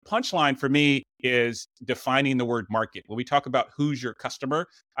punchline for me is defining the word market. When we talk about who's your customer,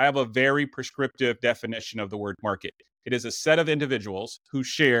 I have a very prescriptive definition of the word market. It is a set of individuals who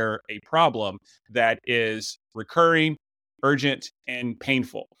share a problem that is recurring, urgent, and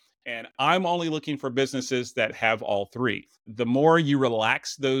painful. And I'm only looking for businesses that have all three. The more you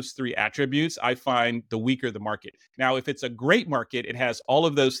relax those three attributes, I find the weaker the market. Now, if it's a great market, it has all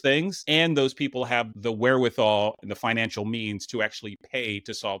of those things, and those people have the wherewithal and the financial means to actually pay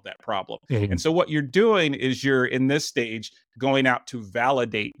to solve that problem. And so what you're doing is you're in this stage going out to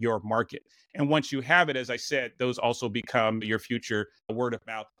validate your market. And once you have it, as I said, those also become your future word of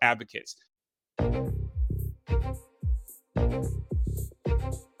mouth advocates.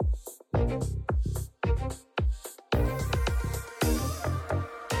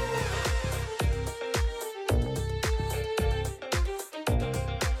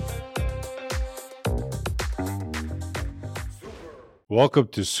 Welcome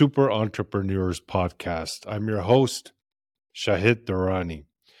to Super Entrepreneurs Podcast. I'm your host, Shahid Durrani.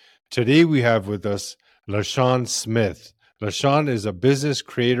 Today we have with us LaSean Smith. LaSean is a business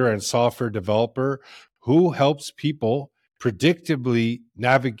creator and software developer who helps people predictably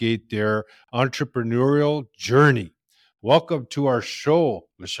navigate their entrepreneurial journey. Welcome to our show,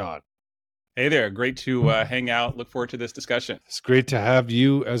 LaSean. Hey there. Great to hang out. Look forward to this discussion. It's great to have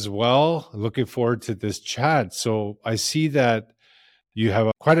you as well. Looking forward to this chat. So I see that you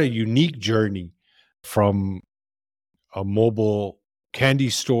have quite a unique journey from a mobile candy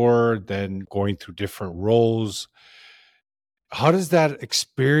store, then going through different roles. How does that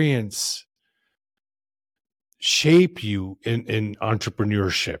experience shape you in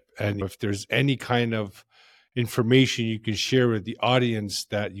entrepreneurship? And if there's any kind of information you can share with the audience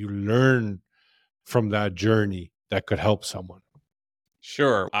that you learn from that journey that could help someone.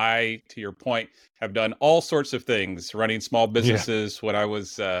 Sure. I, to your point, have done all sorts of things, running small businesses when I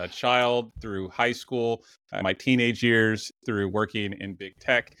was a child, through high school, my teenage years, through working in big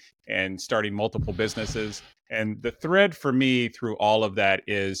tech and starting multiple businesses. And the thread for me through all of that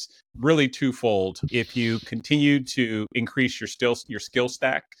is really twofold. If you continue to increase your skill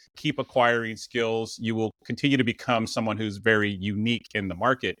stack, keep acquiring skills, you will continue to become someone who's very unique in the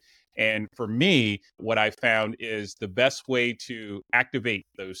market. And for me, what I found is the best way to activate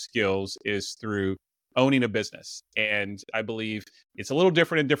those skills is through owning a business. And I believe it's a little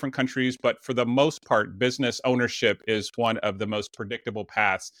different in different countries, but for the most part, business ownership is one of the most predictable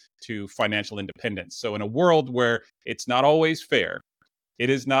paths to financial independence. So in a world where it's not always fair, it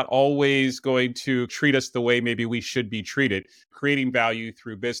is not always going to treat us the way maybe we should be treated, creating value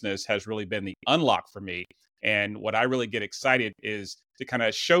through business has really been the unlock for me. And what I really get excited is to kind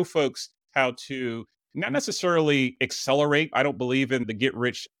of show folks how to not necessarily accelerate. I don't believe in the get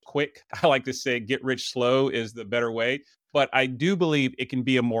rich quick. I like to say get rich slow is the better way. But I do believe it can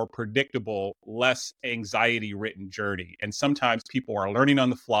be a more predictable, less anxiety ridden journey. And sometimes people are learning on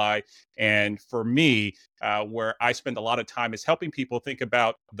the fly. And for me, where I spend a lot of time is helping people think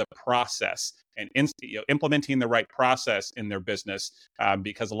about the process and implementing the right process in their business,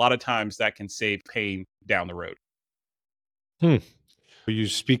 because a lot of times that can save pain down the road. You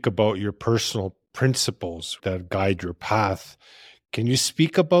speak about your personal principles that guide your path. Can you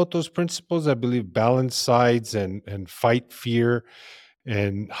speak about those principles? I believe balance sides and fight fear,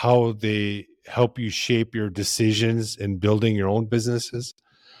 and how they help you shape your decisions in building your own businesses.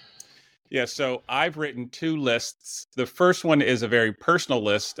 Yeah, so I've written two lists. The first one is a very personal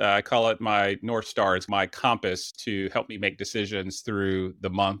list. I call it my North Star. It's my compass to help me make decisions through the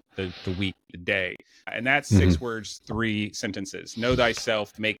month, the week, the day. And that's 6 words, 3 sentences. Know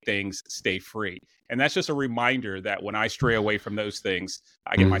thyself, make things, stay free. And that's just a reminder that when I stray away from those things,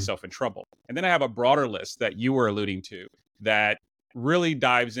 I get myself in trouble. And then I have a broader list that you were alluding to that really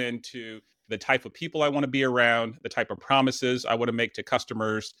dives into the type of people I want to be around, the type of promises I want to make to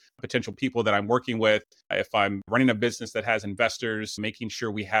customers, potential people that I'm working with. If I'm running a business that has investors, making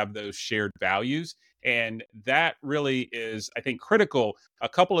sure we have those shared values. And that really is, I think, critical. A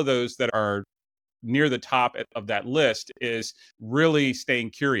couple of those that are near the top of that list is really staying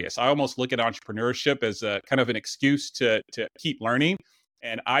curious. I almost look at entrepreneurship as a kind of an excuse to keep learning.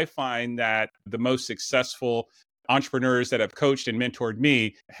 And I find that the most successful entrepreneurs that have coached and mentored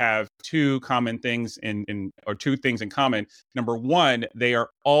me have two things in common. Number one, they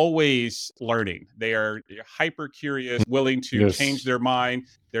are always learning. They're hyper curious, willing to change their mind.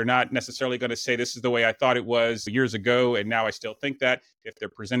 They're not necessarily going to say, this is the way I thought it was years ago, and now I still think that. If they're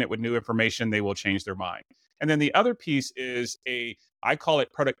presented with new information, they will change their mind. And then the other piece is I call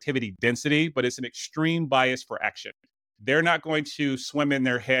it productivity density, but it's an extreme bias for action. They're not going to swim in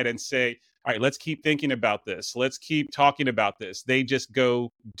their head and say, all right, let's keep thinking about this. Let's keep talking about this. They just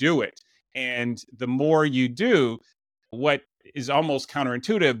go do it. And the more you do, what is almost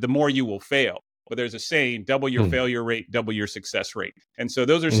counterintuitive, the more you will fail. But there's a saying, double your Mm. failure rate, double your success rate. And so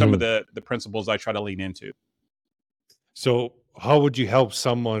those are some of Mhm. the principles I try to lean into. So, how would you help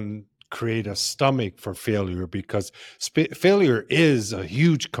someone create a stomach for failure? Because failure is a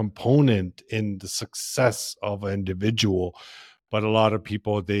huge component in the success of an individual, but a lot of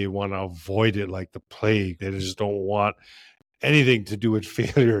people, they want to avoid it like the plague. They just don't want anything to do with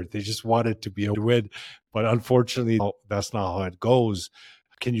failure. They just want it to be a win. But unfortunately, that's not how it goes.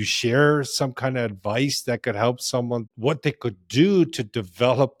 Can you share some kind of advice that could help someone, what they could do to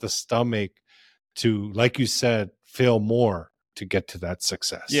develop the stomach to, like you said, fail more to get to that Yeah,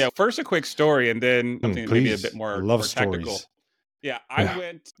 success? first a quick story and then something maybe a bit Please. I love more tactical. stories. Yeah,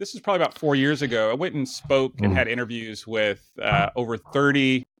 Yeah. this is probably about 4 years ago. I went and spoke and Mm. had interviews with over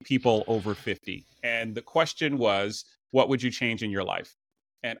 30 people over 50. And the question was, what would you change in your life?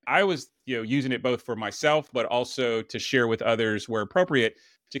 And I was, using it both for myself, but also to share with others where appropriate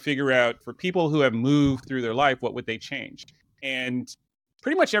to figure out for people who have moved through their life, what would they change? And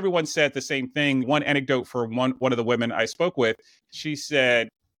pretty much everyone said the same thing. One anecdote for one of the women I spoke with, she said,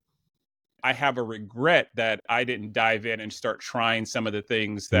 I have a regret that I didn't dive in and start trying some of the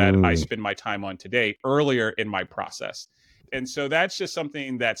things that I Mm. spend my time on today earlier in my process. And so that's just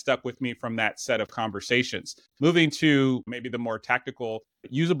something that stuck with me from that set of conversations. Moving to maybe the more tactical,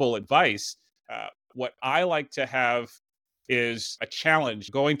 usable advice, what I like to have is a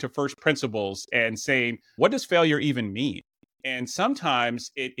challenge going to first principles and saying, what does failure even mean? And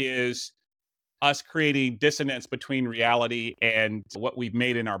sometimes it is us creating dissonance between reality and what we've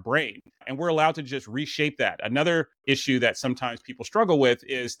made in our brain. And we're allowed to just reshape that. Another issue that sometimes people struggle with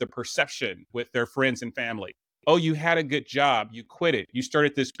is the perception with their friends and family. Oh, you had a good job. You quit it. You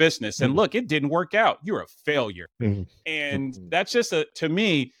started this business. And Mm. look, it didn't work out. You're a failure. Mm. And Mm. that's just to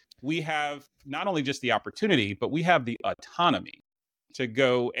me, we have not only just the opportunity, but we have the autonomy to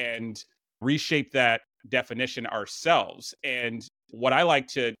go and reshape that definition ourselves. And what I like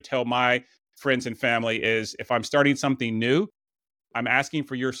to tell my friends and family is if I'm starting something new, I'm asking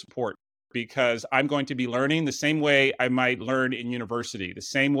for your support because I'm going to be learning the same way I might learn in university, the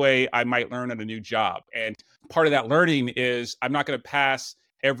same way I might learn at a new job. And part of that learning is I'm not going to pass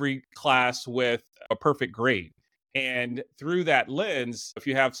every class with a perfect grade. And through that lens, if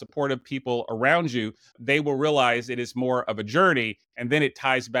you have supportive people around you, they will realize it is more of a journey. And then it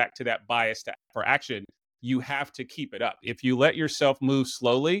ties back to that bias for action. You have to keep it up. If you let yourself move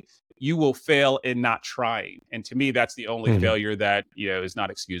slowly, you will fail in not trying. And to me, that's the only Mm. failure that, is not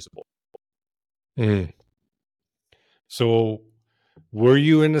excusable. Mm. So, were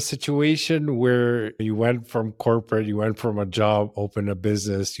you in a situation where you went from corporate, you went from a job, opened a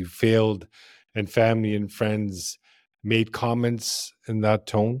business, you failed, and family and friends made comments in that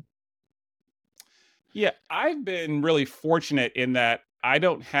tone? Yeah, I've been really fortunate in that I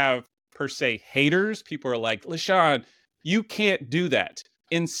don't have per se haters. People are like, LaSean, you can't do that.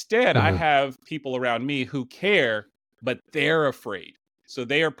 Instead, I Mhm. have people around me who care, but they're afraid. So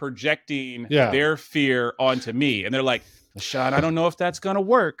they are projecting Yeah. their fear onto me. And they're like, LaSean, I don't know if that's going to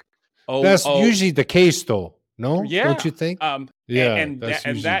work. That's Oh, usually the case, though. No? Don't yeah. you think? And, Yeah, and that that's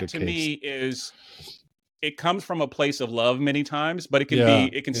and usually the that to case. me is it comes from a place of love many times, but Yeah,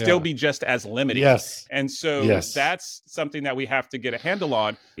 it can still yeah. be just as limiting. Yes, And so yes. that's something that we have to get a handle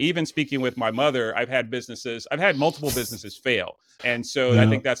on. Even speaking with my mother, I've had multiple businesses fail. And so I Yeah.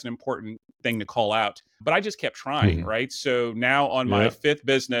 think that's an important thing to call out. But I just kept trying, Mhm. right? So now on my Yeah. fifth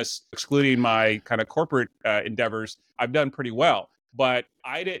business, excluding my kind of corporate endeavors, I've done pretty well. But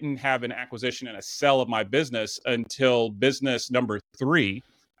I didn't have an acquisition and a sell of my business until business number 3.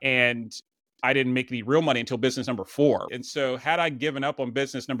 And I didn't make any real money until business number 4. And so had I given up on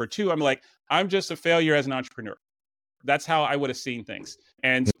business number 2, I'm like, I'm just a failure as an entrepreneur. That's how I would have seen things.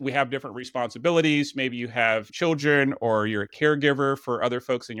 And we have different responsibilities. Maybe you have children or you're a caregiver for other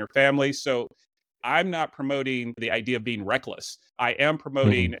folks in your family. So I'm not promoting the idea of being reckless. I am Mhm.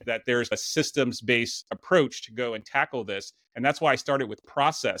 promoting that there's a systems based approach to go and tackle this. And that's why I started with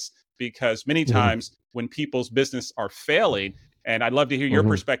process, because many Mhm. times when people's business are failing, and I'd love to hear your Mhm.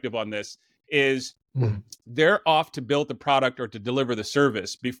 perspective on this, is Mhm. they're off to build the product or to deliver the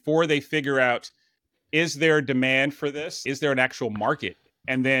service before they figure out, is there a demand for this? Is there an actual market?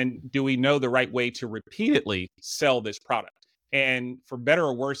 And then do we know the right way to repeatedly sell this product? And for better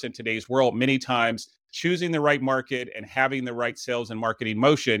or worse in today's world, many times choosing the right market and having the right sales and marketing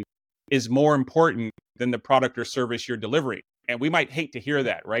motion is more important than the product or service you're delivering. And we might hate to hear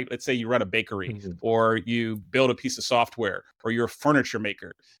that, right? Let's say you run a bakery Mhm. or you build a piece of software or you're a furniture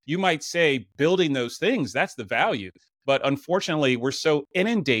maker. You might say building those things, that's the value. But unfortunately, we're so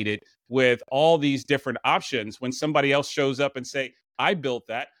inundated with all these different options. When somebody else shows up and say, I built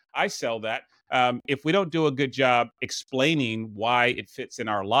that, I sell that. If we don't do a good job explaining why it fits in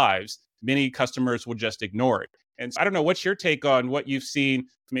our lives, many customers will just ignore it. And so I don't know, what's your take on what you've seen?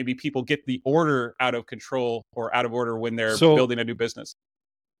 Maybe people get the order out of control or out of order when they're So building a new business.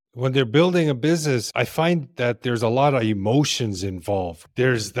 when they're building a business, I find that there's a lot of emotions involved.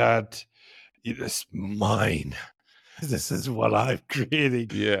 There's that, it's mine. This is what I'm creating.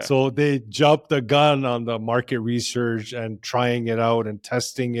 Yeah, So they jump the gun on the market research and trying it out and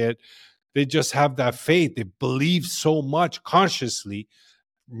testing it. They just have that faith. They believe so much consciously,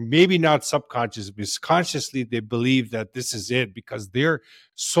 maybe not subconsciously, but consciously they believe that this is it because they're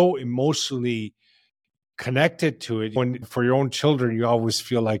so emotionally connected to it. When for your own children, you always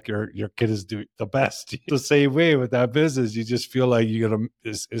feel like your kid is doing the best. The same way with that business, you just feel like you're gonna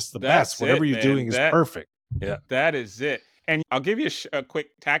it's the best. that's Whatever it, you're man. doing is perfect. Yeah. That is it. And I'll give you a quick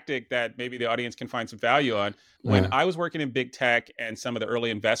tactic that maybe the audience can find some value on. When Yeah. I was working in big tech and some of the early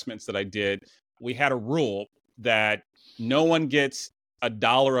investments that I did, we had a rule that no one gets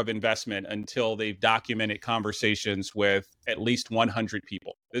 $1 of investment until they've documented conversations with at least 100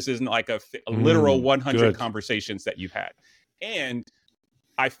 people. This isn't like a literal 100 Good. conversations that you've had. And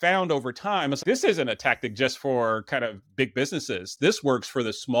I found over time, this isn't a tactic just for kind of big businesses. This works for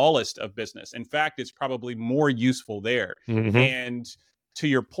the smallest of business. In fact, it's probably more useful there. Mm-hmm. And to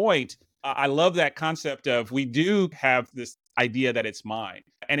your point, I love that concept of we do have this idea that it's mine.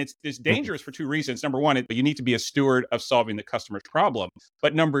 And it's dangerous for two reasons. Number one, you need to be a steward of solving the customer's problem.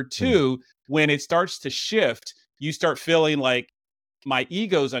 But number two, when it starts to shift, you start feeling like my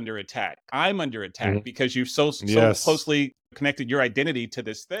ego's under attack. I'm under attack Mm-hmm. because you've so Yes. closely connected your identity to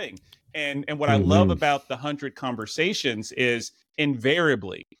this thing. And what I love Mm-hmm. about the 100 conversations is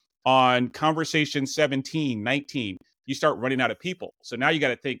invariably on conversation 17, 19, you start running out of people. So now you got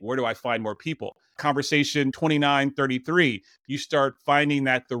to think, where do I find more people? Conversation 29, 33, you start finding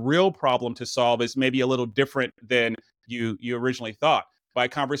that the real problem to solve is maybe a little different than you originally thought. By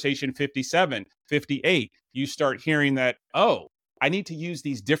conversation 57, 58, you start hearing that, oh, I need to use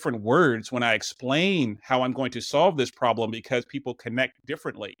these different words when I explain how I'm going to solve this problem because people connect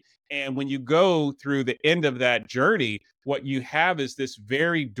differently. And when you go through the end of that journey, what you have is this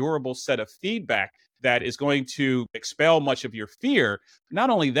very durable set of feedback that is going to expel much of your fear. Not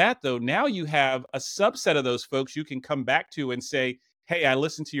only that, though, now you have a subset of those folks you can come back to and say, hey, I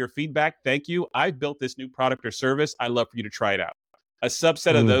listened to your feedback. Thank you. I built this new product or service. I'd love for you to try it out. A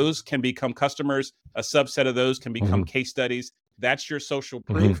subset of those can become customers. A subset of those can become Mm-hmm. case studies. That's your social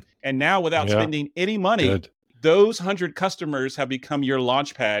Mm-hmm. proof. And now, without Yeah. spending any money, Good. those 100 customers have become your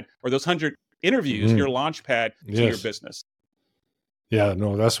launch pad, or those 100 interviews, Mm-hmm. your launch pad to your Yes. business. Yeah,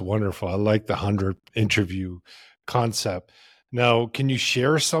 no, that's wonderful. I like the 100 interview concept. Now, can you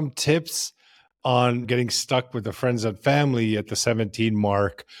share some tips on getting stuck with the friends and family at the 17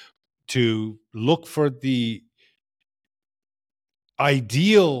 mark to look for the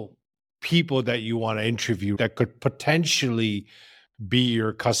ideal people that you want to interview that could potentially be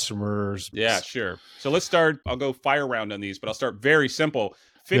your customers? Yeah, sure. So let's start. I'll go fire round on these, but I'll start very simple.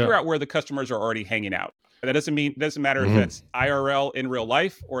 Yeah. Figure out where the customers are already hanging out. And that doesn't matter if Mhm. that's IRL in real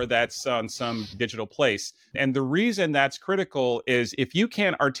life or that's on some digital place. And the reason that's critical is if you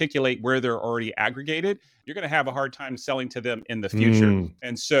can't articulate where they're already aggregated, you're going to have a hard time selling to them in the future. Mm.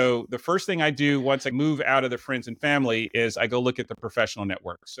 And so the first thing I do once I move out of the friends and family is I go look at the professional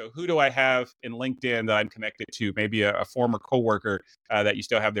network. So who do I have in LinkedIn that I'm connected to? Maybe a former coworker that you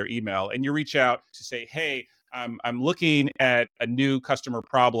still have their email, and you reach out to say, hey, I'm looking at a new customer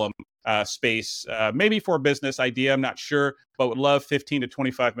problem space, maybe for a business idea. I'm not sure, but would love 15 to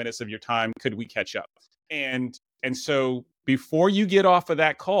 25 minutes of your time. Could we catch up? And so before you get off of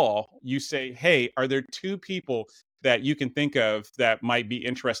that call, you say, hey, are there two people that you can think of that might be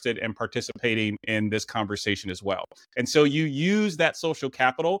interested in participating in this conversation as well? And so you use that social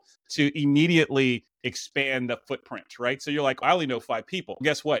capital to immediately expand the footprint, right? So you're like, I only know 5 people.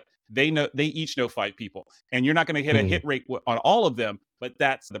 Guess what? They each know 5 people, and you're not going to hit a hit rate on all of them, but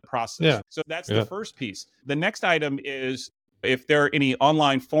that's the process. Yeah. So that's the Yeah. first piece. The next item is if there are any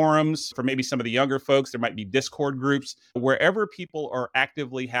online forums for maybe some of the younger folks, there might be Discord groups. Wherever people are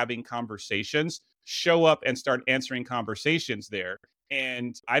actively having conversations, show up and start answering conversations there.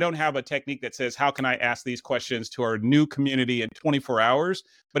 And I don't have a technique that says, how can I ask these questions to our new community in 24 hours?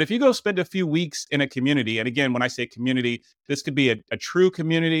 But if you go spend a few weeks in a community, and again, when I say community, this could be a true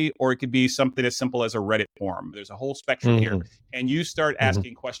community, or it could be something as simple as a Reddit forum. There's a whole spectrum here. Mhm. And you start Mhm.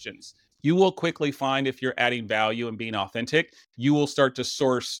 asking questions. You will quickly find, if you're adding value and being authentic, you will start to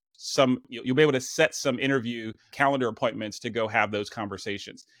source you'll be able to set some interview calendar appointments to go have those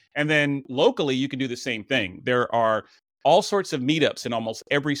conversations. And then locally, you can do the same thing. There are all sorts of meetups in almost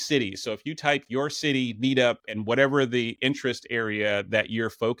every city. So if you type your city meetup and whatever the interest area that you're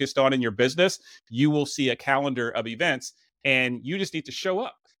focused on in your business, you will see a calendar of events, and you just need to show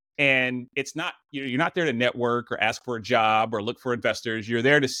up. And it's not, you're not there to network or ask for a job or look for investors. You're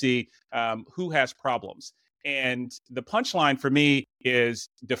there to see who has problems. And the punchline for me is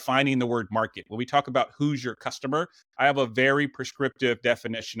defining the word market. When we talk about who's your customer, I have a very prescriptive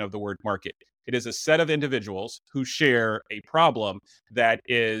definition of the word market. It is a set of individuals who share a problem that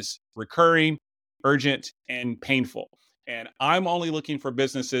is recurring, urgent, and painful. And I'm only looking for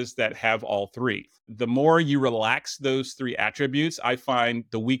businesses that have all three. The more you relax those three attributes, I find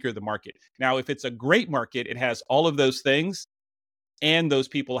the weaker the market. Now, if it's a great market, it has all of those things, and those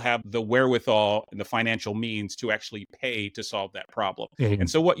people have the wherewithal and the financial means to actually pay to solve that problem. And Mhm.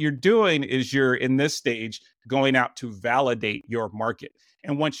 so what you're doing is, you're in this stage going out to validate your market.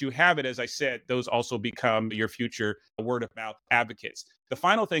 And once you have it, as I said, those also become your future word of mouth advocates. The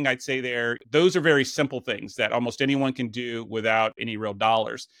final thing I'd say there, those are very simple things that almost anyone can do without any real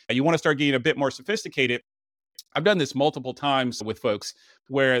dollars. You want to start getting a bit more sophisticated. I've done this multiple times with folks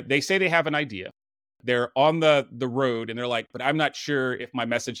where they say they have an idea. They're on the road and they're like, but I'm not sure if my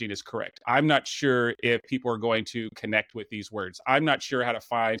messaging is correct. I'm not sure if people are going to connect with these words. I'm not sure how to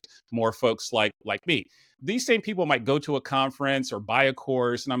find more folks like me. These same people might go to a conference or buy a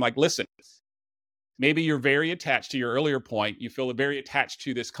course, and I'm like, listen, maybe you're very attached, to your earlier point. You feel very attached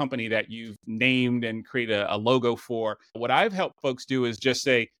to this company that you've named and create a logo for. What I've helped folks do is just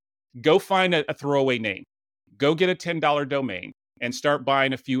say, go find a throwaway name, go get a $10 domain, and start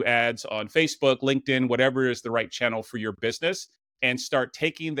buying a few ads on Facebook, LinkedIn, whatever is the right channel for your business, and start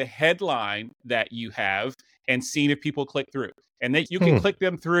taking the headline that you have and seeing if people click through. And then you can Hmm. click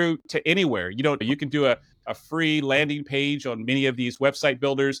them through to anywhere. You can do a free landing page on many of these website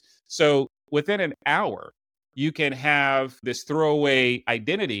builders. So within an hour, you can have this throwaway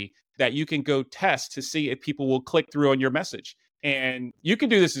identity that you can go test to see if people will click through on your message. And you can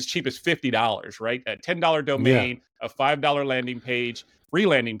do this as cheap as $50, right? A $10 Yeah. domain, a $5 landing page, free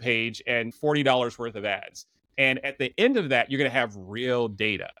landing page, and $40 worth of ads. And at the end of that, you're going to have real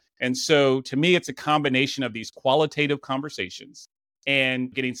data. And so to me, it's a combination of these qualitative conversations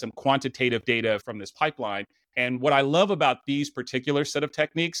and getting some quantitative data from this pipeline. And what I love about these particular set of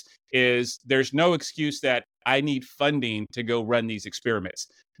techniques is there's no excuse that I need funding to go run these experiments.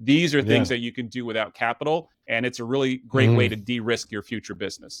 These are things Yeah. that you can do without capital, and it's a really great way Mhm. to de-risk your future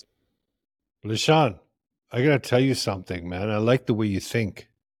business. LaSean, I gotta tell you something, man. I like the way you think.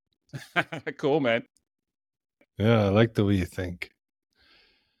 Cool, man. Yeah, I like the way you think.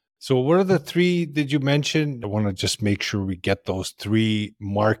 So, what are the three did you mention? I want to just make sure we get those three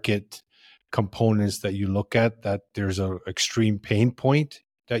market components that you look at, that there's a extreme pain point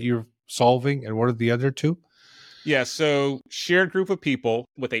that you're solving. And what are the other two? Yeah, so shared group of people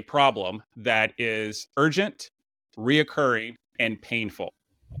with a problem that is urgent, reoccurring, and painful.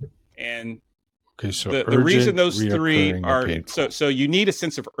 And Okay, so the reason urgent, those three reoccurring, and are painful. so you need a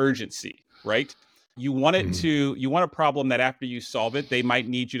sense of urgency, right? Mhm. You want a problem that after you solve it, they might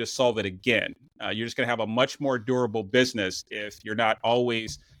need you to solve it again. You're just going to have a much more durable business if you're not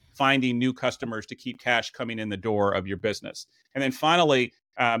always finding new customers to keep cash coming in the door of your business. And then finally,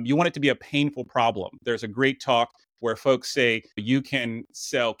 you want it to be a painful problem. There's a great talk where folks say you can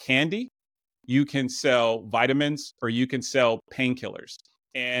sell candy, you can sell vitamins, or you can sell painkillers.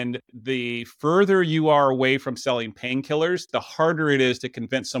 And the further you are away from selling painkillers, the harder it is to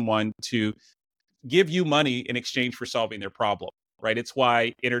convince someone to give you money in exchange for solving their problem, right? It's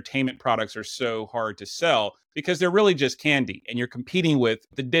why entertainment products are so hard to sell, because they're really just candy, and you're competing with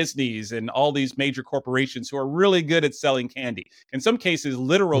the Disneys and all these major corporations who are really good at selling candy. In some cases,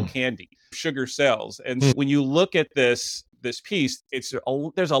 literal Mm. candy, sugar sells. And Mm. so when you look at this piece,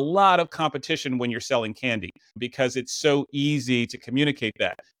 there's a lot of competition when you're selling candy, because it's so easy to communicate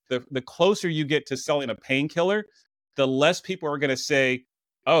that. The closer you get to selling a painkiller, the less people are going to say,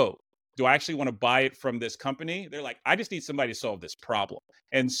 oh, do I actually want to buy it from this company? They're like, I just need somebody to solve this problem.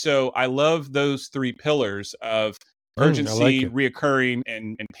 And so I love those three pillars of I like urgency, it. reoccurring,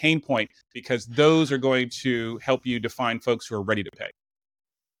 and pain point, because those are going to help you define folks who are ready to pay.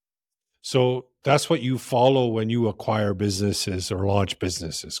 So that's what you follow when you acquire businesses or launch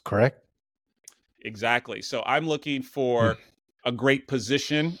businesses, correct? Exactly. So I'm looking Mm, for a great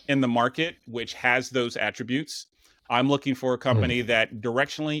position in the market, which has those attributes. I'm looking for a mm. company that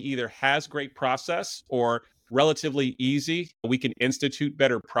directionally either has great process or relatively easy. We can institute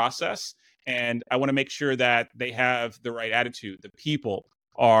better process. And I want to make sure that they have the right attitude. The people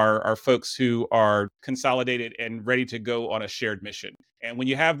are folks who are consolidated and ready to go on a shared mission. And when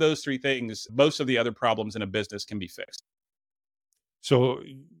you have those three things, most of the other problems in a business can be fixed. So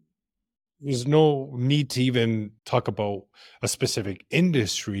there's no need to even talk about a specific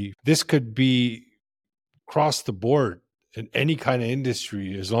industry. This could be across the board in any kind of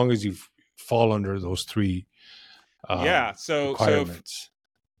industry as long as you fall under those three Yeah. requirements.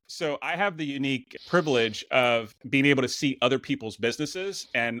 So I have the unique privilege of being able to see other people's businesses,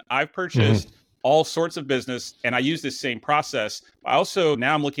 and I've Mhm, purchased all sorts of business, and I use this same process. I also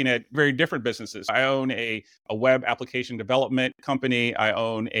now I'm looking at very different businesses. I own a web application development company. I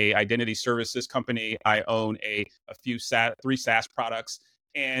own a identity services company. I own a few three SaaS products,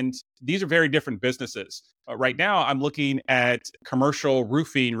 and these are very different businesses. Right now, I'm looking at commercial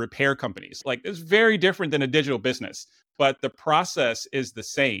roofing repair companies. Like it's very different than a digital business, but the process is the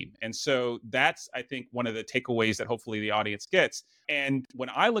same. And so that's, I think, one of the takeaways that hopefully the audience gets. And when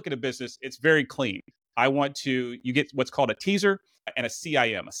I look at a business, it's very clean. You get what's called a teaser and a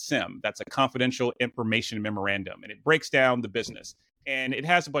CIM, a SIM. That's a confidential information memorandum. And it breaks down the business. And it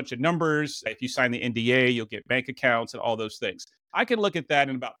has a bunch of numbers. If you sign the NDA, you'll get bank accounts and all those things. I can look at that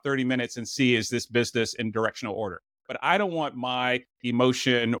in about 30 minutes and see, is this business in directional order? But I don't want my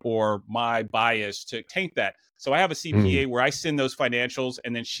emotion or my bias to taint that. So I have a mhm, CPA where I send those financials,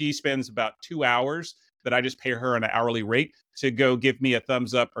 and then she spends about 2 hours that I just pay her on an hourly rate to go give me a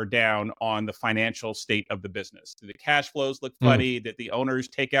thumbs up or down on the financial state of the business. Do the cash flows look mhm, funny? Did the owners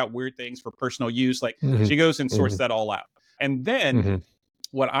take out weird things for personal use? Like mhm, she goes and sorts mhm, that all out. And then mhm,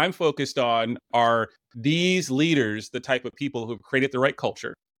 what I'm focused on are these leaders, the type of people who've created the right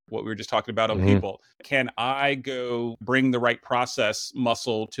culture, what we were just talking about on mhm, people. Can I go bring the right process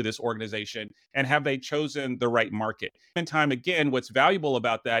muscle to this organization? And have they chosen the right market? And time again, what's valuable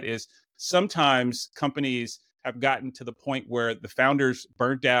about that is sometimes companies have gotten to the point where the founders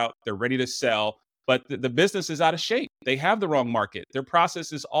burnt out, they're ready to sell, but the business is out of shape. They have the wrong market. Their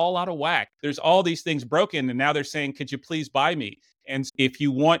process is all out of whack. There's all these things broken. And now they're saying, could you please buy me? And if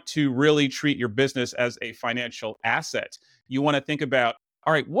you want to really treat your business as a financial asset, you want to think about,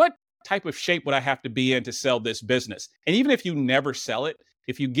 all right, what type of shape would I have to be in to sell this business? And even if you never sell it,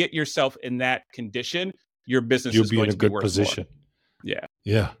 if you get yourself in that condition, your business you'll is be in going a to be good worth more. position. Yeah.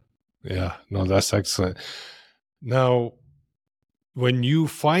 Yeah. Yeah. No, that's excellent. Now, when you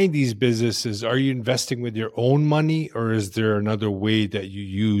find these businesses, are you investing with your own money or is there another way that you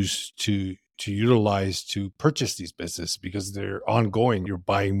use to utilize to purchase these businesses because they're ongoing? You're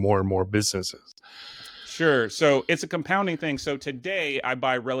buying more and more businesses. Sure. So it's a compounding thing. So today I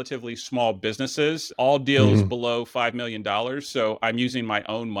buy relatively small businesses, all deals Mhm. below $5 million. So I'm using my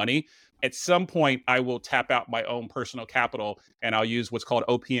own money. At some point, I will tap out my own personal capital and I'll use what's called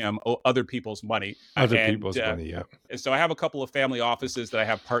OPM, other people's money. Other people's money, yeah. And so I have a couple of family offices that I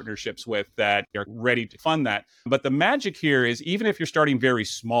have partnerships with that are ready to fund that. But the magic here is even if you're starting very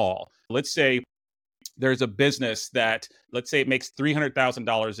small, let's say there's a business that, let's say it makes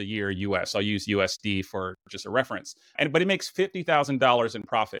 $300,000 a year US. I'll use USD for just a reference. But it makes $50,000 in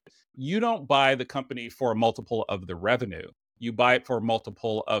profit. You don't buy the company for a multiple of the revenue. You buy it for a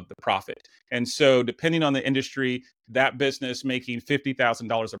multiple of the profit. And so depending on the industry, that business making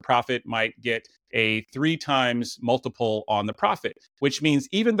 $50,000 of profit might get a 3 times multiple on the profit, which means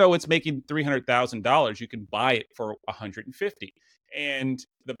even though it's making $300,000, you can buy it for 150. And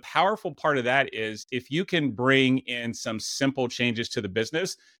the powerful part of that is if you can bring in some simple changes to the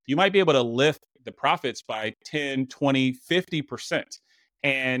business, you might be able to lift the profits by 10, 20, 50%.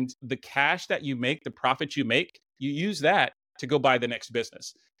 And the cash that you make, the profit you make, you use that to go buy the next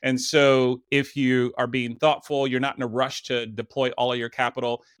business. And so if you are being thoughtful, you're not in a rush to deploy all of your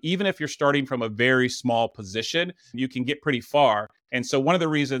capital, even if you're starting from a very small position, you can get pretty far. And so one of the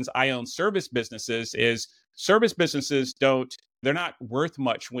reasons I own service businesses is service businesses they're not worth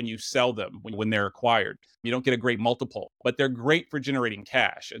much when you sell them, when they're acquired. You don't get a great multiple, but they're great for generating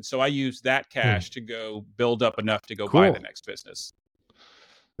cash. And so I use that Hmm. cash to go build up enough to go buy the Cool. next business.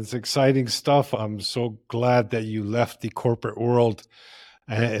 It's exciting stuff. I'm so glad that you left the corporate world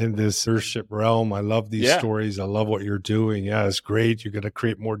in this leadership realm. I love these stories. I love what you're doing. Yeah, it's great. You're going to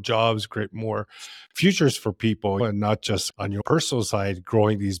create more jobs, create more futures for people, and not just on your personal side,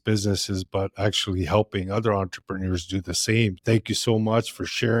 growing these businesses, but actually helping other entrepreneurs do the same. Thank you so much for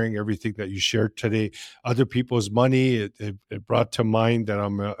sharing everything that you shared today. Other people's money, it brought to mind that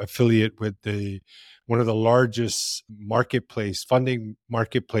I'm an affiliate with one of the largest funding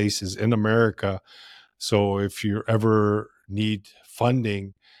marketplaces in America. So if you ever need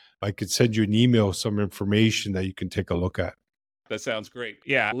funding, I could send you an email, some information that you can take a look at. That sounds great.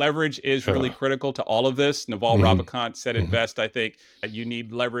 Yeah, leverage is really critical to all of this. Naval Ravikant said it best, I think. You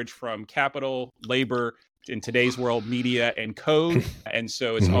need leverage from capital, labor, in today's world, media, and code. And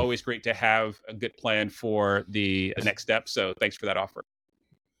so it's always great to have a good plan for the next step. So thanks for that offer.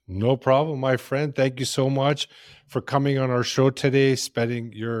 No problem, my friend. Thank you so much for coming on our show today,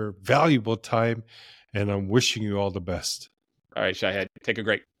 spending your valuable time, and I'm wishing you all the best. All right, Shahid. Have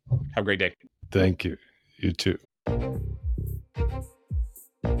a great day. Thank you. You too.